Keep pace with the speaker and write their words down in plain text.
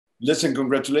Listen,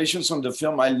 congratulations on the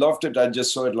film. I loved it. I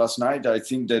just saw it last night. I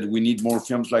think that we need more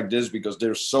films like this because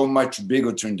there's so much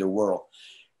bigotry in the world.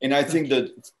 And I think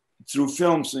that through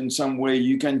films, in some way,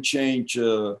 you can change,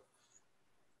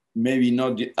 maybe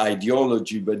not the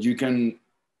ideology, but you can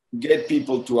get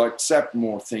people to accept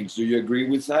more things. Do you agree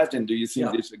with that? And do you think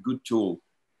Yeah. it's a good tool?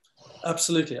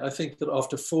 Absolutely. I think that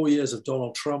after 4 years of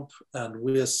Donald Trump, and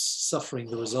we're suffering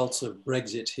the results of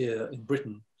Brexit here in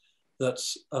Britain, that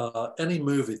any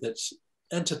movie that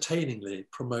entertainingly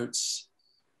promotes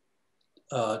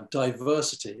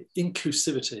diversity,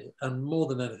 inclusivity, and more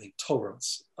than anything,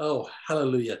 tolerance. Oh,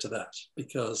 hallelujah to that,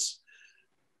 because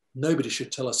nobody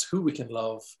should tell us who we can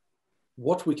love,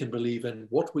 what we can believe in,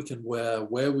 what we can wear,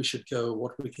 where we should go,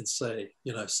 what we can say,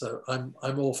 you know, so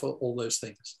I'm all for all those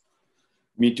things.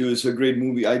 Me too. It's a great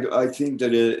movie. I think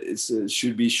that it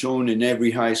should be shown in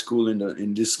every high school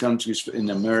in this country, in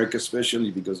America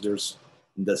especially, because there's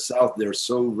in the South they're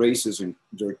so racist and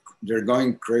they're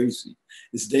going crazy.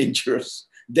 It's dangerous,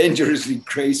 dangerously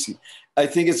crazy. I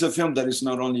think it's a film that is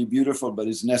not only beautiful but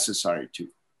is necessary too.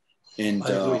 And I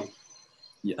agree.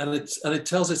 Yeah. And it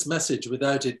tells its message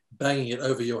without it banging it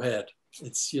over your head.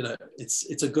 It's, you know,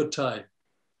 it's a good time.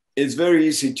 It's very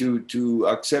easy to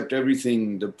accept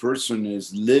everything the person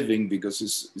is living because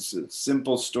it's a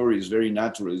simple story. It's very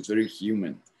natural. It's very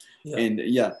human. Yeah. And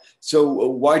yeah. So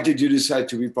why did you decide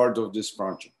to be part of this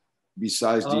project?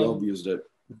 Besides the obvious that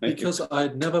because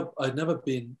I'd never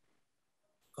been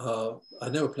I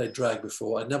never played drag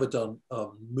before. I'd never done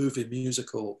movie,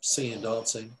 musical, singing, and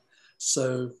dancing.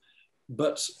 So,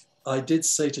 but I did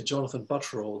say to Jonathan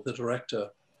Butterall, the director,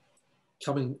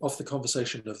 coming off the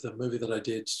conversation of the movie that I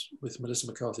did with Melissa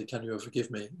McCarthy, Can You Ever Forgive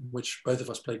Me, in which both of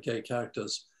us played gay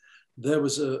characters, there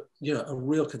was a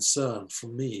real concern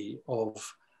from me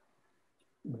of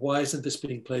why isn't this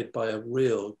being played by a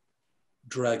real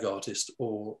drag artist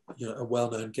or, you know, a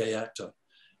well-known gay actor?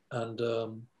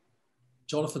 And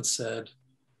Jonathan said,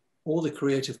 all the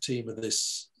creative team of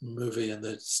this movie and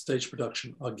the stage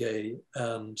production are gay,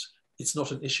 and it's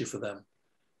not an issue for them.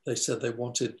 They said they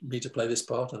wanted me to play this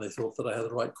part and they thought that I had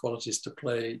the right qualities to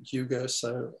play Hugo.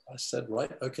 So I said,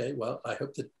 right, okay, well, I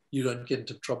hope that you don't get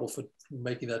into trouble for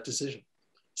making that decision.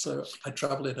 So I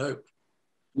travel in hope.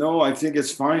 No, I think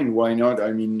it's fine. Why not?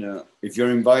 I mean, if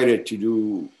you're invited to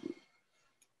do,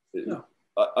 yeah.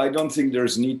 I don't think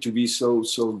there's need to be so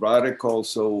radical.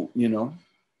 So, you know,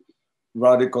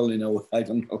 radical, you know, I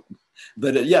don't know.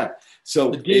 But yeah,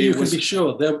 so you can be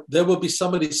sure there will be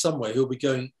somebody somewhere who'll be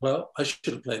going, well, I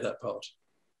should have played that part.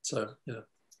 So, you know.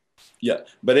 Yeah,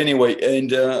 but anyway,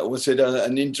 and was it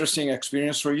an interesting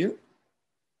experience for you?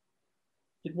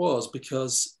 It was,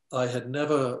 because I had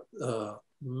never,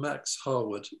 Max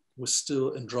Harwood was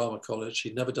still in drama college.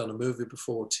 He'd never done a movie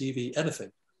before, TV,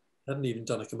 anything. Hadn't even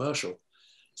done a commercial.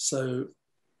 So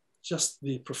just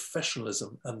the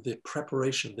professionalism and the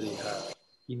preparation that he had.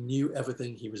 He knew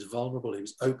everything. He was vulnerable. He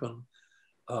was open.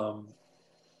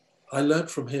 I learned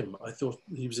from him. I thought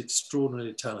he was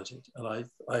extraordinarily talented, and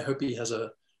I hope he has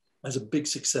a big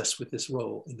success with this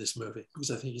role in this movie,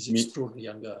 because I think he's an extraordinary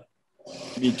young guy.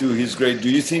 Me too. He's great. Do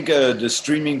you think the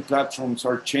streaming platforms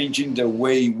are changing the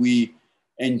way we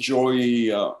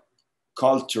enjoy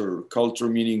culture? Culture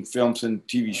meaning films and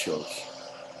TV shows.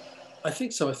 I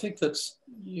think so. I think that,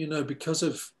 you know, because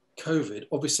of COVID,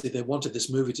 obviously they wanted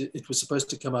this movie it was supposed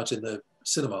to come out in the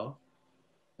cinema,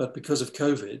 but because of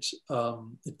COVID,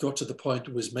 it got to the point,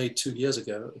 it was made 2 years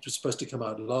ago. It was supposed to come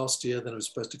out last year, then it was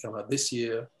supposed to come out this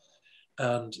year.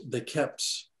 And they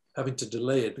kept having to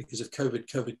delay it because of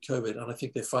COVID. And I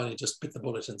think they finally just bit the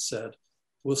bullet and said,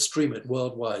 we'll stream it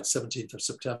worldwide, 17th of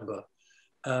September.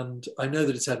 And I know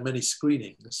that it's had many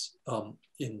screenings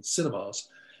in cinemas.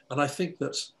 And I think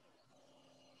that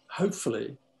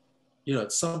hopefully, you know,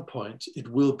 at some point it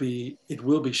will be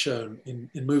shown in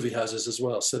movie houses as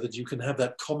well, so that you can have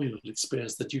that communal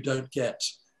experience that you don't get,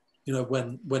 you know,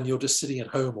 when you're just sitting at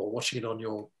home or watching it on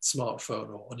your smartphone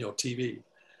or on your TV.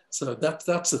 So that's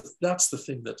the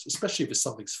thing that, especially if it's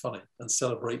something's funny and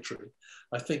celebratory,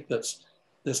 I think that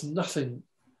there's nothing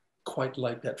quite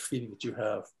like that feeling that you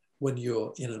have when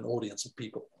you're in an audience of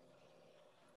people.